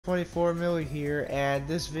24 Millie here, and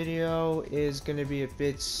this video is going to be a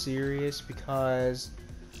bit serious because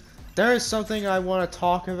there is something I want to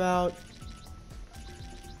talk about,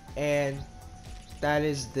 and that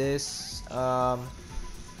is this.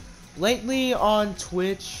 Lately on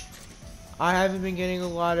Twitch, I haven't been getting a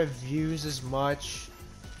lot of views as much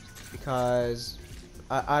because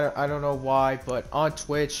I don't know why, but on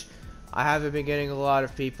Twitch, I haven't been getting a lot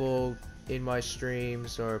of people in my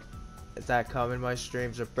streams or that come in my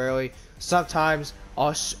streams, or barely. Sometimes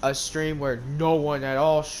a stream where no one at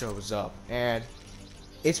all shows up, and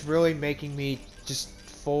it's really making me just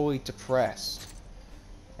fully depressed.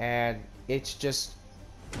 And it's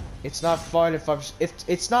not fun if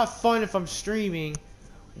it's not fun if I'm streaming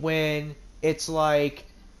when it's like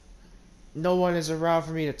no one is around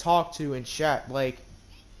for me to talk to and chat. Like,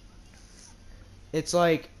 it's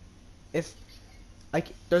like if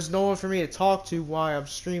there's no one for me to talk to while I'm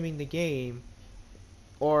streaming the game,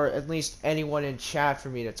 or at least anyone in chat for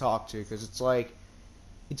me to talk to, because it's like,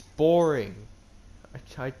 it's boring.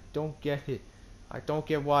 I don't get it. I don't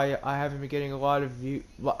get why I haven't been getting a lot of views.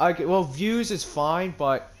 Well, views is fine,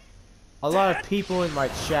 but a lot of people in my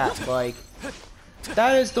chat, like,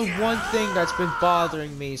 that is the one thing that's been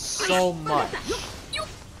bothering me so much.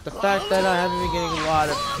 The fact that I haven't been getting a lot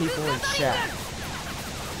of people in chat.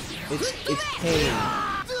 It's pain.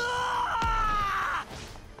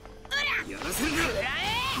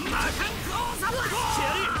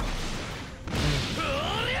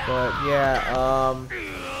 But yeah,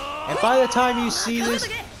 and by the time you see this,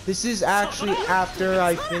 this is actually after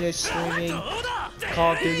I finish streaming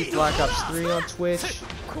Call of Duty Black Ops 3 on Twitch.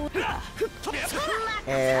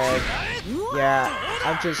 And yeah,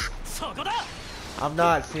 I'm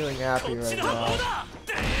not feeling happy right now.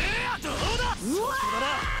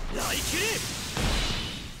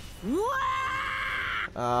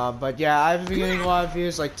 But yeah, I've been getting a lot of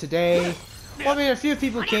views like today. Well, I mean, a few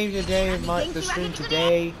people came today in the stream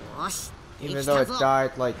today, even though it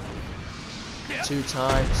died like 2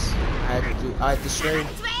 times. I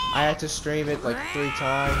had to stream it like 3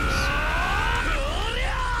 times.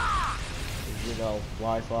 You know,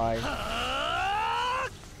 Wi-Fi.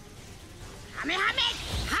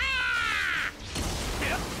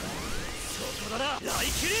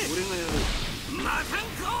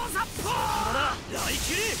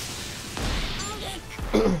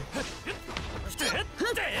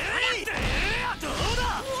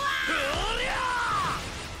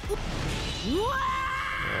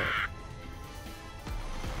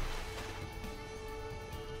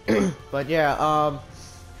 But yeah,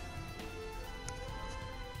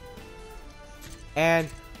 and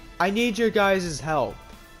I need your guys' help.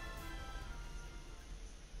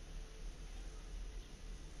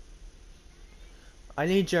 I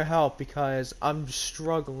need your help because I'm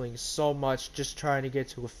struggling so much just trying to get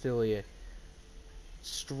to affiliate.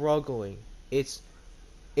 Struggling. It's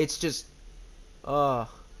just,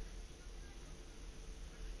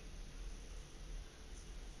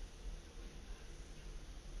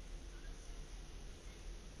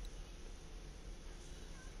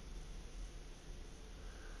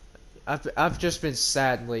 I've just been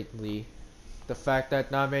sad lately. The fact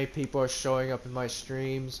that not many people are showing up in my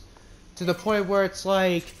streams, to the point where it's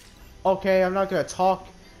like, okay, I'm not gonna talk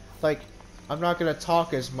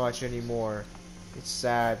as much anymore. It's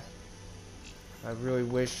sad. I really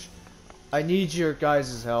wish. I need your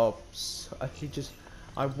guys' help. I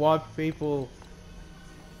want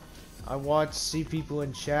to see people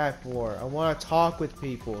in chat more. I want to talk with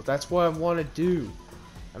people. That's what I want to do.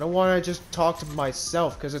 I don't want to just talk to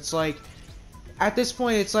myself, because it's like, at this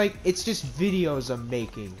point, it's like, it's just videos I'm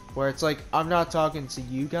making, where it's like, I'm not talking to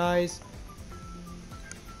you guys,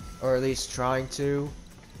 or at least trying to.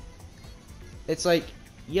 It's like,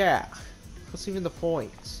 yeah, what's even the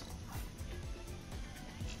point?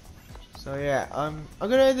 So yeah, I'm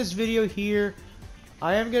gonna end this video here.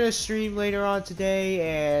 I am gonna stream later on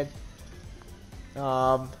today, and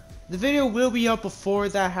the video will be up before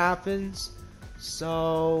that happens.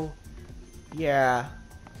 So yeah,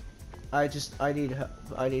 I need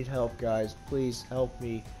help, guys. Please help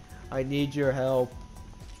me. I need your help.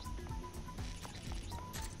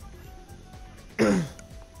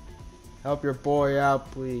 Help your boy out,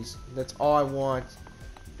 please. That's all I want.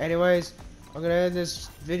 Anyways, I'm gonna end this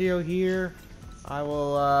video here. I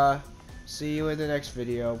will see you in the next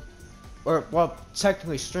video. Or, well,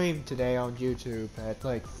 technically stream today on YouTube at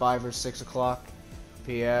like 5 or 6 o'clock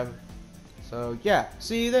p.m. So yeah,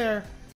 see you there.